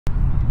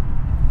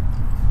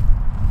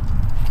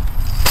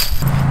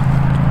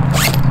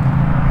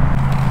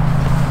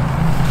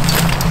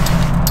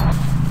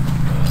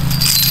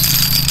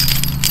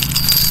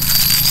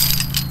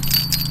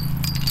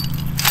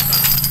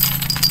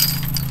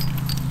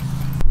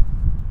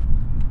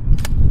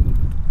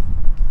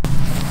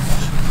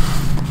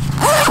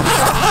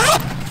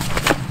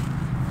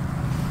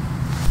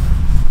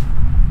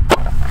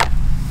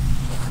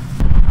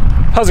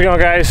How's it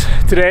going, guys?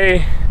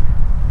 Today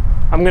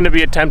I'm going to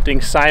be attempting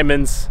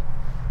Simon's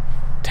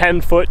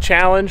 10-foot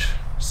challenge.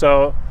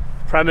 So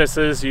premise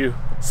is you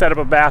set up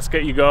a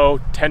basket, you go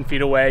 10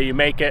 feet away, you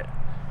make it,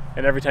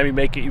 and every time you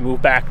make it you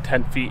move back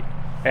 10 feet,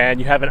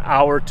 and you have an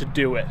hour to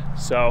do it.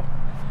 So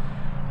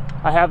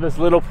I have this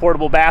little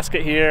portable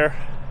basket here.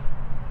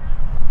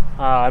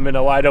 I'm in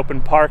a wide open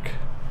park.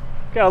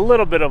 Got a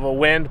little bit of a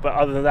wind, but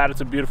other than that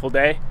it's a beautiful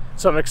day.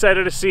 So I'm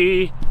excited to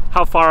see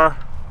how far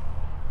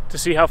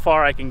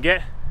I can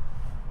get.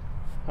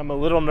 I'm a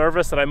little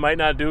nervous that I might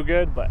not do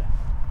good, but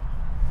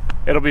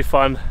it'll be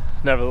fun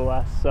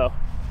nevertheless. So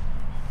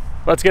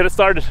let's get it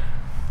started.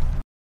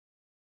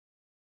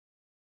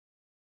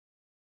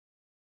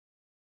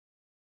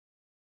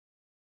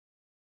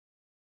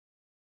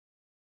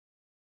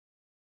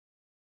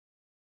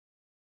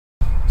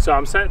 So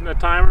I'm setting a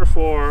timer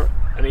for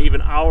an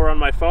even hour on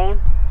my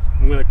phone.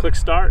 I'm gonna click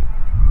start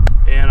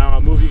and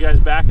I'll move you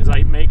guys back as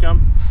I make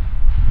them.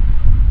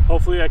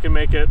 Hopefully I can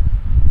make it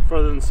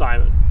further than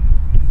Simon.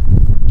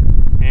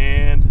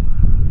 And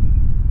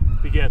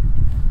begin.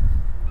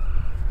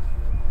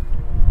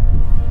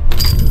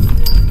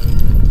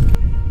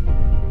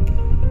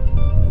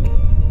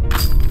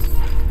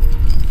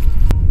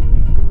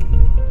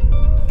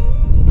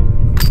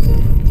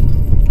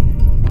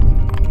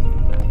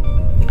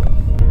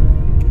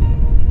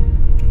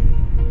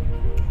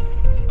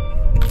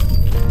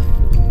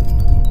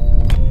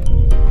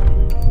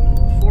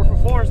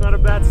 Not a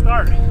bad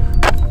start. There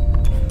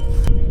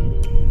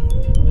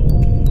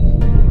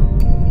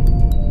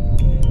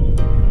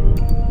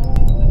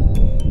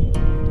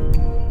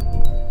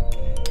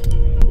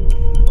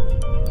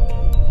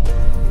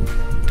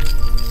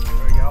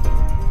we go.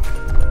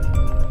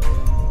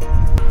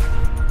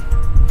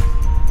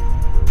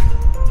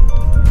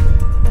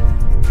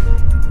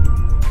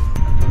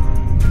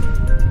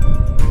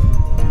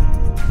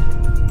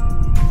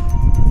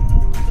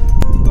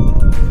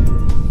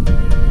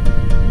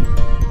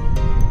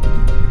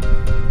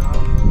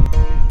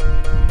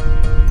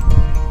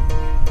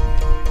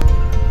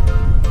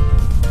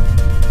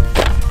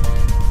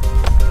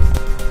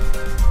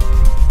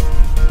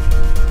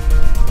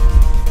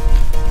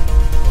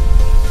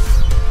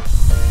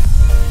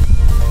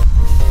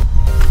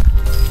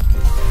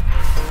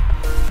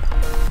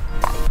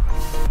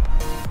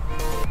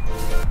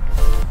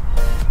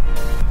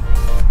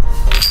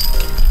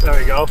 There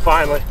we go,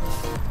 finally.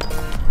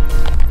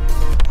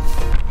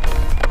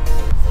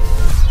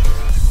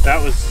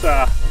 That was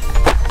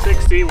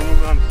 60, we're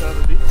moving on to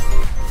 70.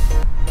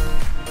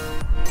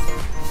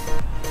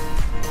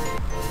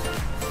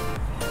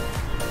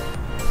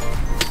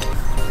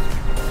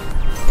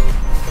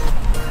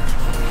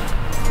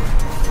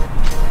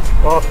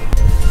 Oh,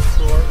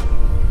 short.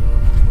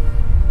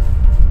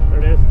 There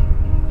it is.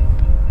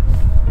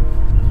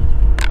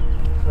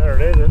 There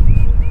it is.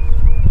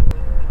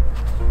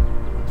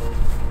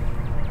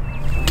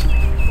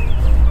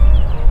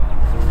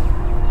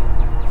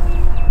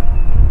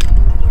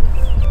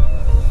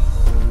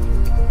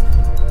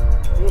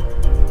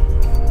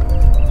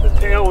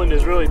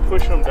 Is really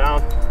pushing them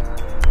down.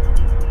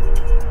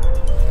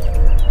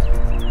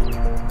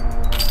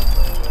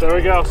 There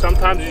we go.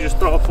 Sometimes you just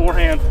throw a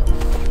forehand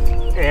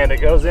and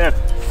it goes in.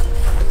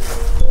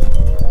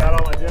 Got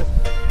all my discs.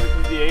 This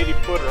is the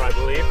 80-footer, I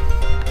believe.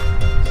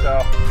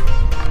 So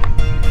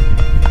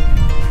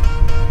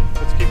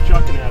let's keep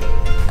chucking at it.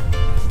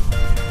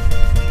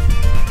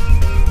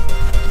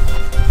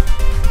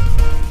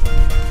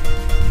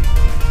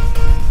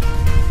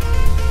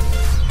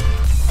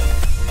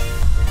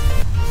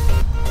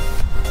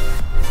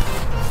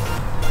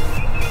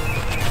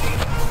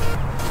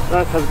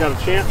 That has got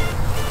a chance.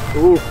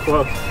 Ooh,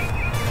 close.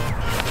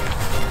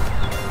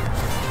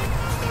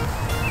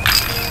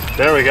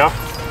 There we go.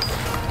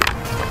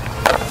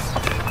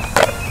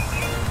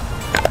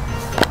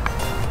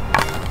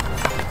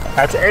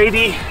 That's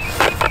 80.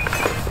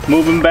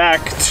 Moving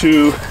back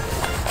to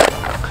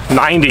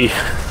 90.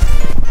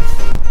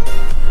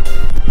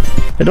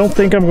 I don't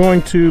think I'm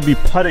going to be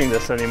putting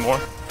this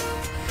anymore.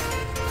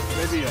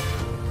 Maybe a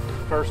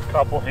first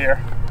couple here.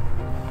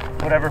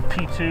 Whatever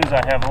P2s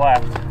I have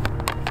left,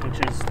 which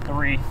is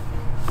 3.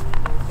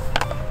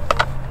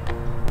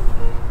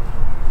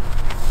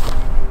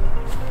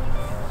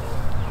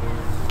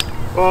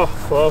 Oh,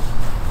 close.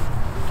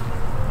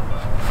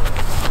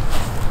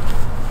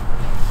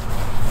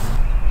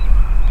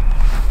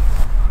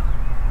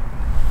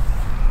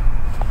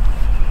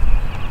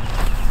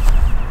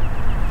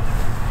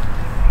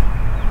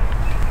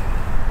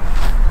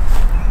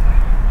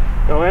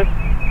 Go in.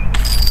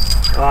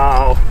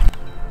 Wow.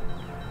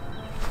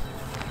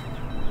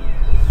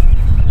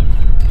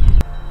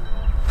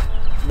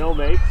 No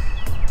mates.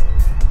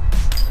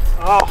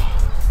 Oh,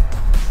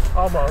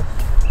 almost.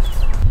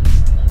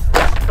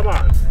 Come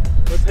on,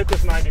 let's hit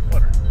this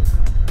 90-footer.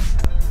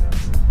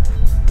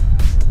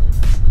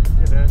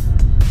 Get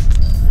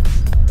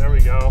in. There we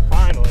go,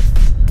 finally.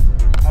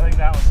 I think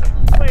that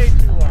was way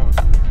too long.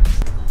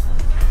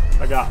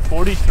 I got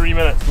 43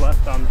 minutes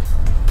left on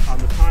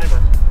the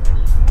timer.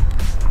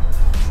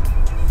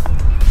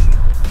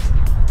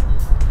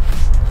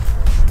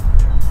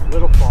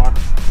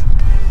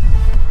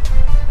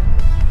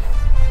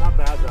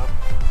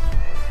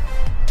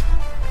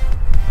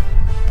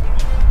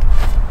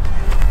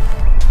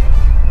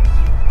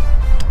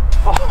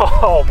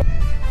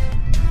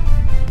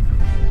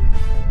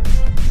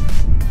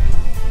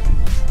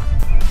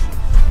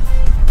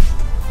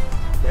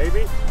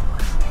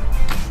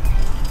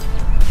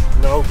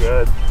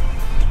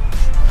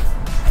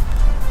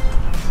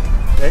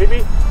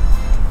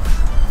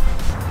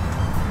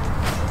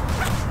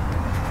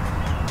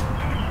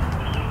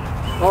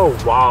 Oh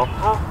wow,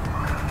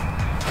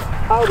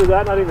 how did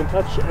that not even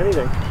touch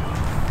anything?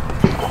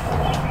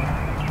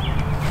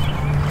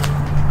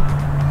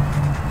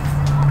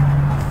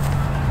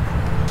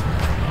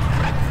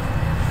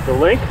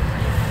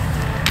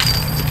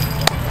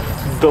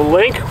 The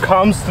link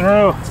comes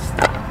through.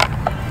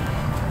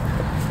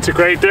 It's a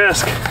great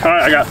disc. All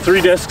right, I got 3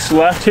 discs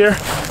left here.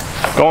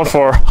 Going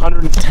for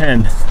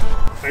 110.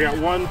 I got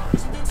 1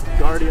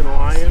 Guardian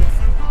Lion.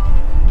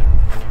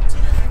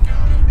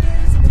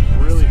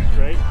 Really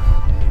straight.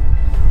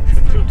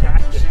 And 2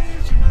 Tactics.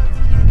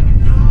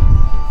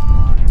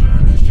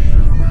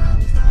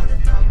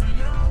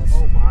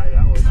 Oh my,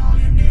 that was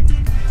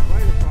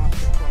right across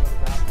the front of the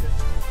basket.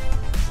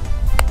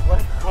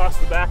 Right across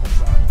the back of the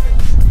basket.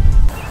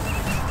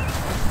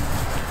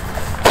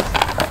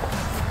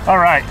 All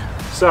right,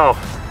 so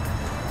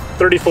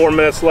 34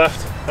 minutes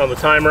left on the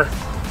timer.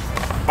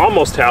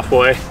 Almost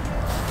halfway.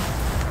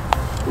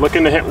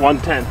 Looking to hit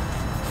 110.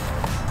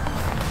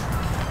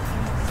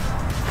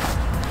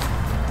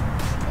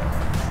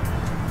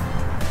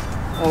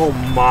 Oh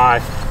my.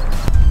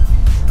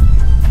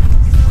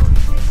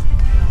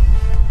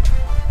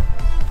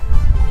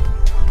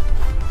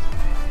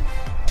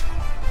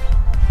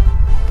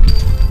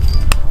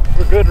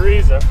 For good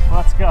reason.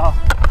 Let's go.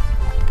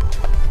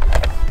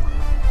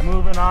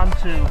 Moving on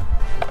to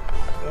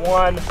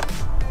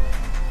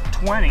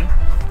 120.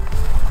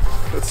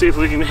 Let's see if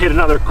we can hit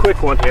another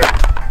quick one here.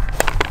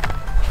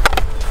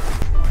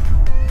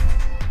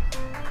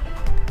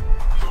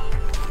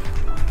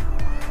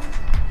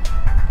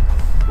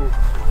 Ooh.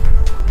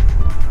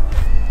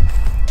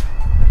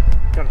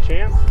 Got a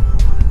chance?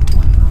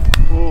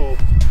 Ooh.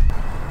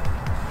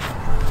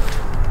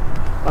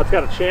 That's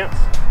got a chance.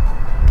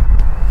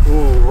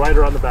 Ooh, right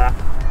around the back.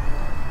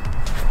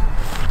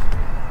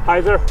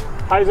 Hyzer.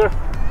 Hyzer.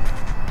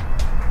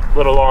 A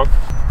little long.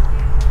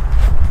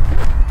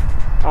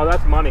 Oh,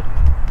 that's money.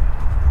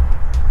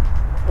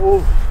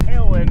 Oh,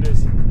 tailwind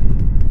is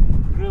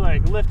really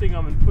like lifting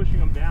them and pushing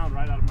them down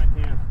right out of my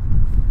hand.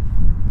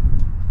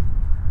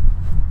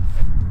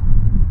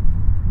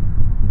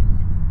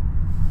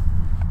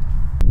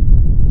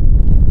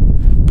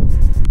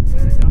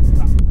 There you go.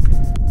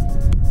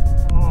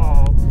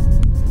 Oh,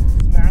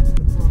 smashed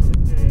the front of the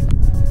cage.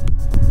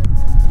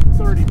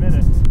 30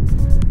 minutes.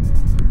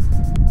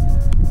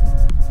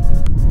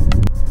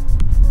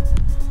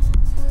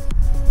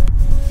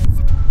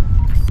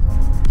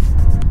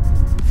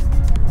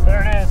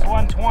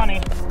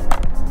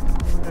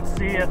 Let's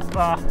see if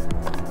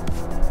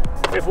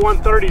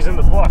 130's in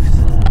the books.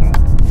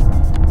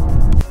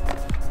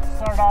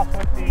 Start off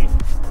with the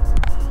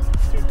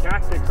 2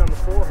 Tactics on the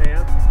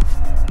forehand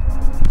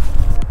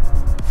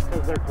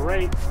because they're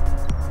great.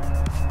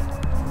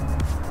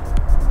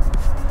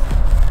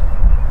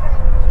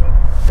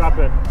 Drop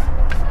it.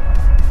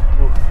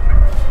 Ooh.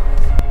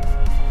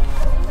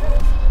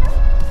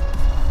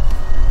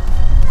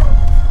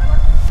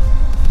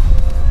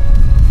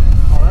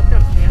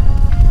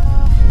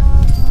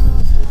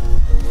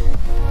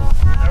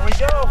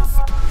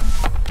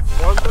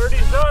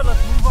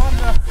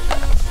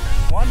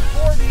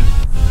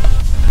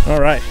 All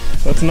right,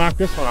 let's knock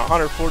this one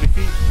 140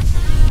 feet.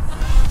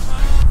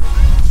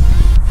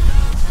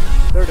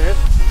 There it is.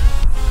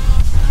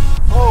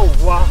 Oh,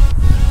 wow. I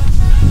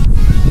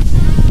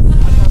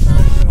thought that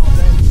was good all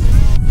day.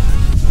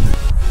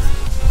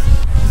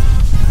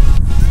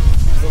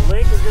 The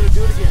lake is going to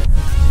do it again.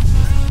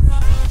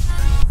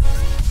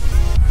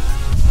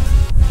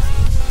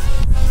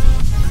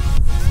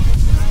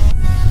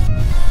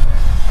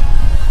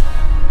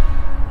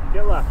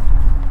 Get left.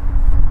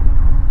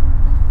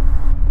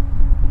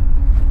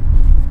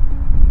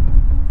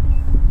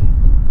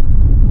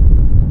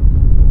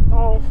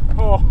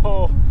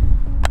 Oh,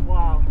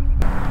 wow.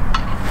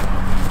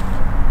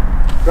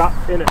 Drop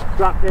in it,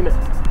 drop in it.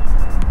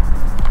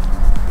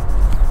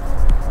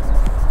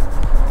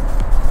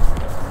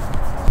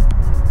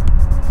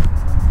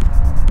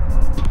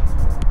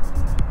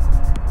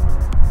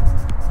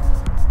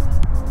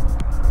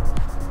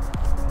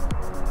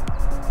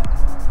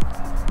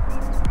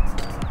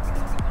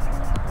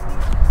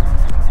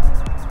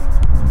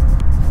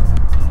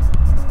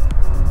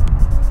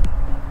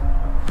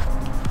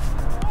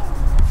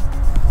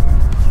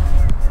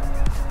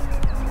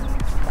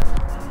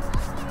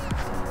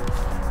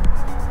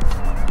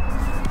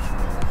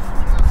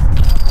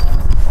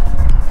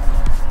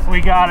 We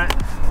got it.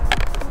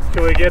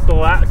 Can we get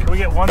can we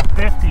get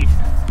 150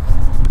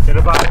 in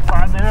about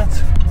 5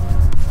 minutes?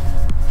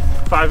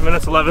 5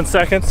 minutes, 11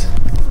 seconds.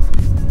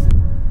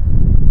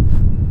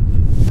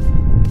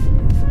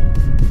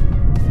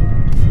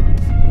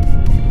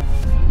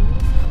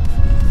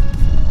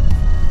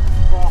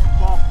 Ball,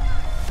 ball.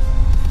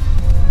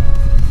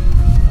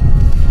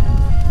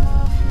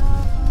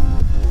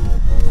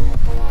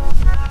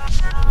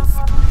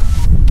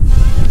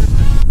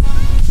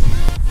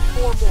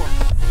 Four more.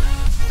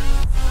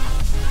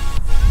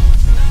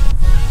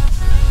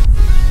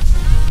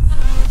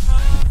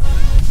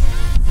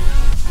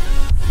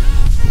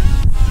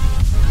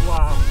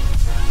 Wow.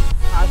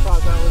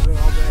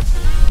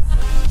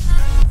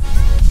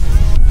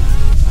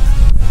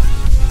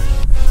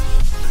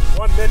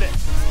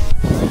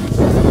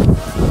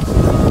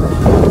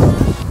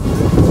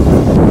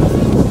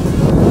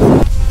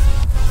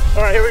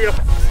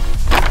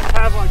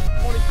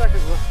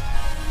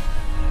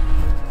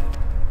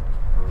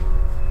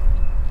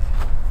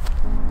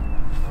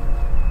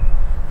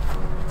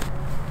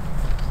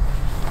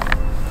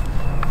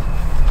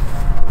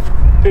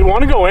 Did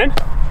want to go in?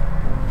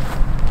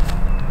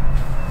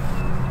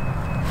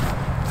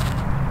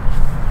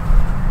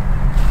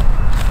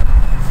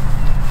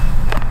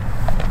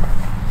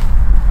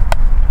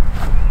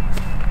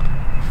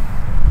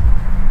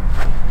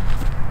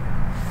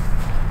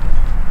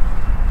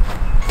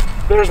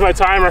 There's my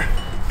timer.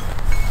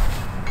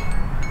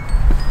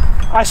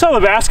 I saw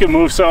the basket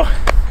move, so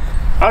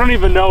I don't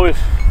even know if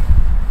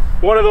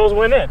one of those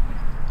went in.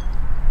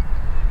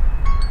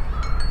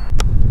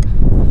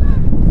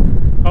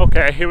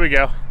 Okay, here we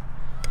go.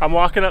 I'm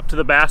walking up to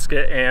the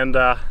basket and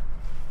I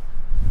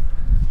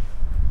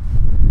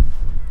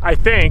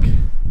think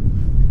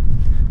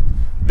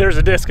there's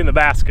a disc in the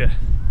basket,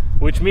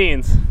 which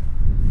means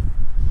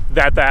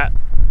that that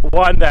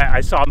one that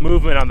I saw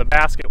movement on the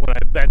basket when I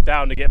bent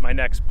down to get my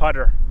next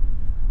putter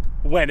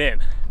went in,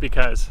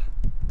 because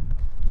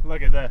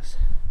look at this.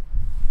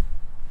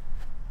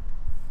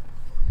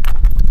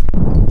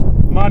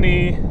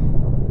 Money.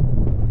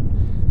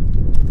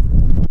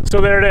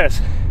 So there it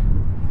is.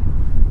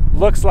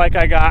 Looks like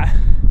I got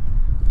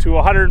to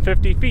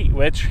 150 feet,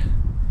 which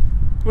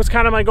was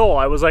kind of my goal.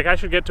 I was like, I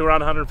should get to around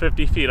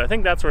 150 feet. I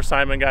think that's where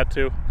Simon got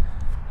to.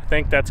 I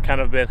think that's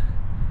kind of been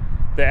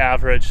the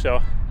average,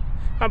 so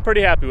I'm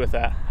pretty happy with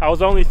that. I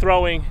was only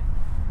throwing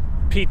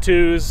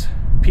P2s,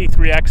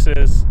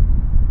 P3Xs,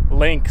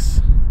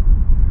 Lynx,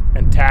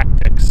 and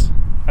Tactics.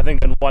 I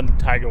think in one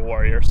Tiger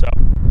Warrior, so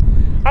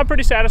I'm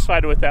pretty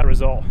satisfied with that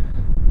result.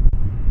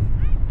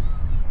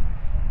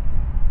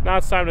 Now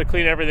it's time to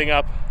clean everything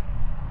up,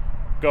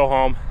 go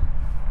home,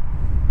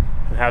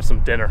 and have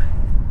some dinner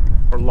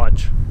or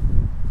lunch.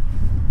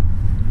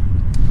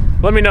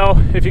 Let me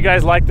know if you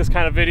guys like this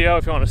kind of video,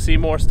 if you want to see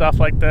more stuff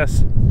like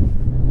this.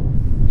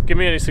 Give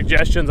me any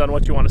suggestions on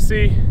what you want to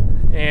see,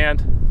 and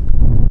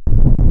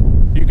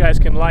you guys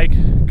can like,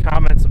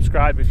 comment,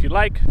 subscribe if you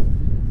like.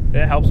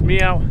 It helps me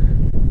out,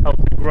 helps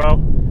me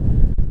grow,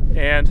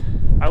 and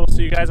I will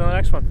see you guys on the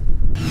next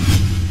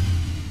one.